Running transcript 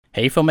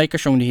Hey filmmaker,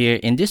 Chung Dha here.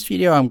 In this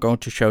video I'm going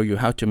to show you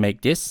how to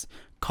make this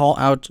call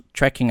out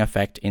tracking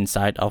effect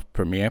inside of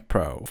Premiere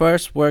Pro.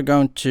 First we're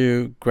going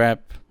to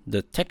grab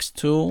the text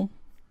tool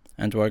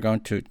and we're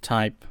going to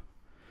type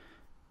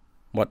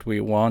what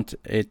we want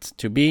it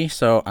to be.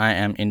 So I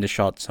am in the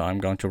shot, so I'm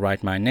going to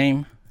write my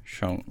name,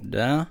 Chung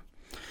Dha.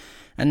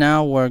 And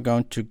now we're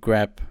going to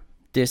grab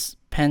this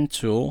pen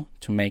tool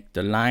to make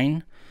the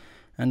line,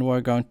 and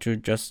we're going to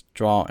just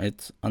draw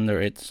it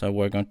under it. So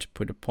we're going to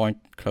put a point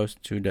close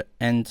to the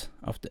end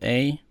of the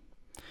A,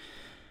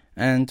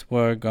 and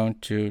we're going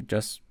to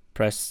just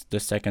press the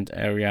second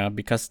area,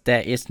 because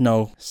there is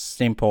no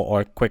simple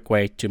or quick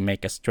way to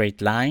make a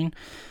straight line,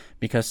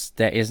 because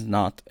there is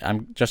not.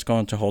 I'm just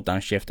going to hold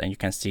down shift and you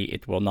can see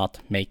it will not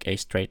make a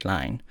straight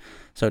line.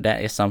 So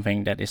that is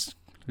something that is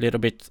a little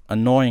bit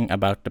annoying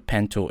about the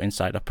pen tool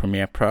inside of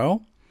Premiere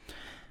Pro,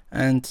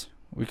 and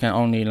we can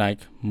only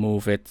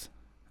move it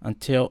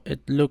until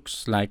it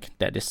looks like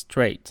that is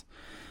straight.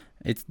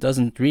 It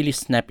doesn't really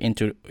snap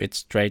into it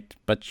straight,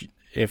 but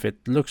if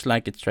it looks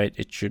like it's straight,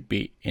 it should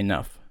be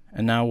enough.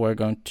 And now we're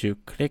going to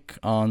click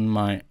on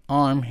my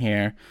arm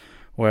here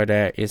where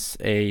there is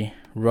a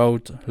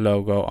road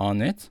logo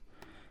on it,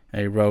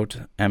 a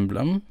road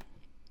emblem.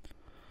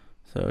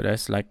 So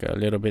there's like a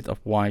little bit of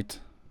white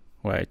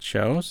where it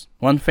shows.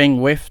 One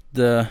thing with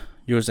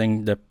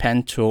using the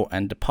pen tool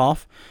and the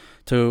path,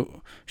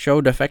 to show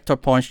the vector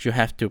points you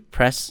have to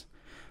press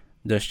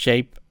the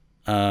shape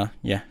the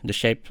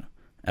shape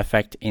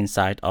effect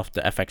inside of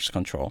the FX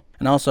control.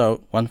 And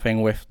also one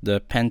thing with the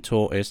pen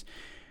tool is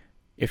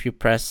if you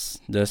press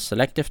the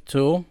selective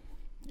tool,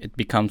 it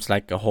becomes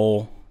like a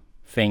whole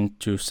thing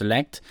to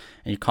select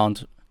and you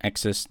can't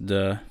access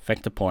the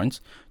vector points.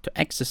 To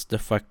access the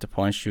vector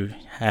points you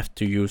have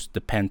to use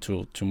the pen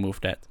tool to move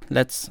that.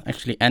 Let's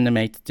actually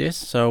animate this.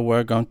 So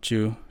we're going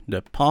to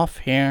the path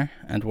here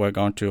and we're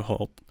going to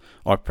hold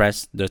or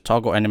press the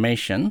toggle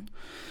animation,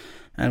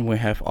 and we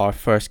have our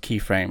first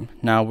keyframe.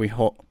 Now we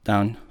hold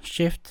down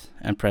shift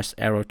and press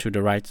arrow to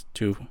the right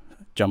to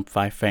jump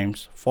 5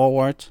 frames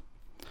forward,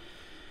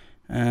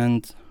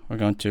 and we're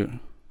going to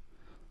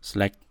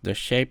select the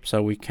shape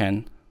so we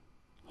can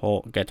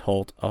get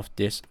hold of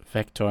this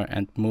vector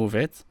and move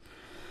it.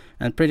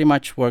 And pretty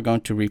much we're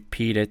going to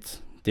repeat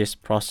this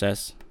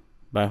process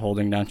by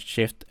holding down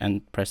shift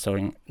and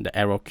pressing the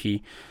arrow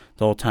key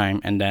the whole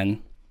time and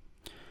then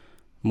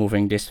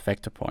moving this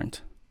vector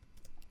point.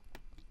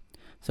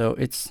 So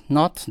it's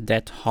not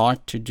that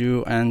hard to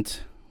do, and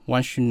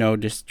once you know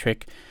this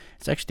trick,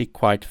 it's actually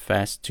quite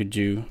fast to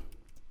do.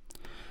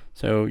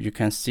 So you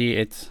can see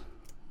it,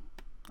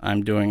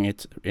 I'm doing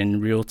it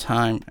in real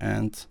time,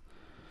 and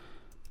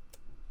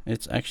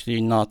it's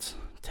actually not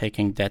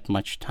taking that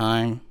much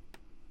time.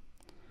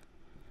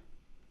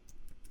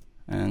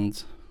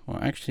 And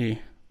we're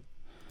actually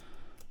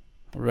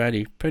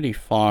already pretty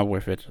far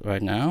with it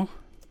right now.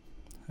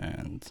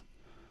 And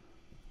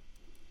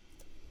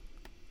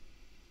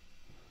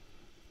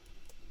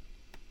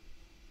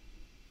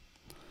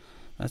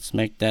let's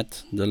make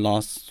that the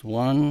last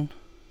one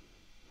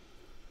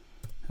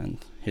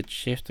and hit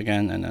shift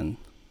again and then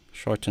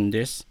shorten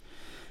this,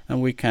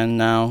 and we can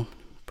now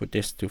put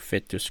this to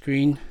fit to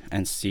screen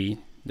and see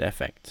the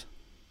effect.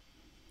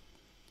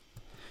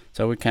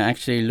 So we can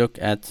actually look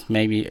at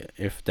maybe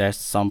if there's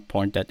some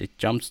point that it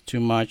jumps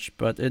too much,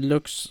 but it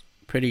looks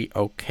pretty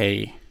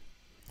okay.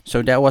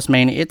 So that was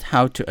mainly it,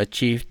 how to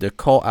achieve the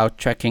call out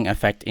tracking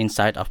effect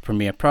inside of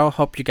Premiere Pro.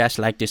 Hope you guys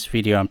liked this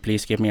video and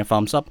please give me a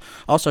thumbs up.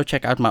 Also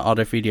check out my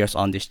other videos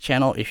on this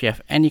channel. If you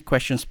have any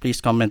questions,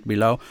 please comment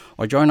below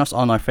or join us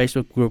on our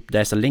Facebook group.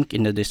 There's a link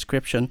in the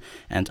description,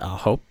 and I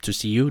hope to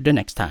see you the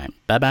next time.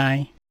 Bye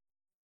bye.